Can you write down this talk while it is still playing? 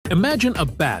Imagine a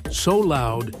bat so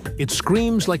loud it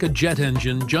screams like a jet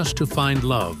engine just to find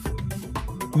love.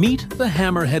 Meet the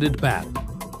hammer-headed bat,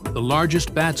 the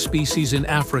largest bat species in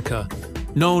Africa,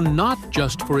 known not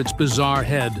just for its bizarre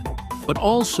head, but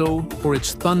also for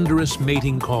its thunderous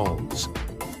mating calls.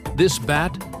 This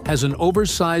bat has an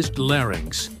oversized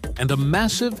larynx and a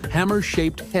massive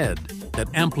hammer-shaped head that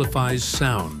amplifies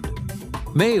sound.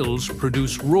 Males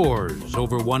produce roars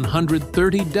over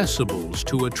 130 decibels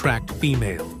to attract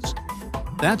females.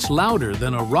 That's louder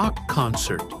than a rock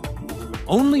concert.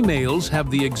 Only males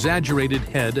have the exaggerated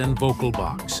head and vocal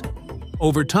box.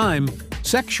 Over time,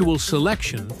 sexual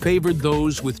selection favored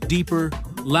those with deeper,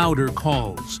 louder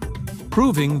calls,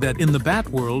 proving that in the bat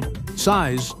world,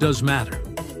 size does matter,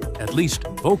 at least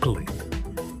vocally.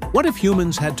 What if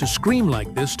humans had to scream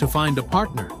like this to find a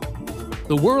partner?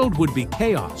 The world would be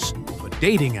chaos, but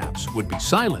dating apps would be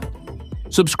silent.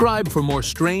 Subscribe for more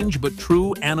strange but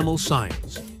true animal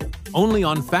science. Only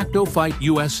on Facto Fight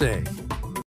USA.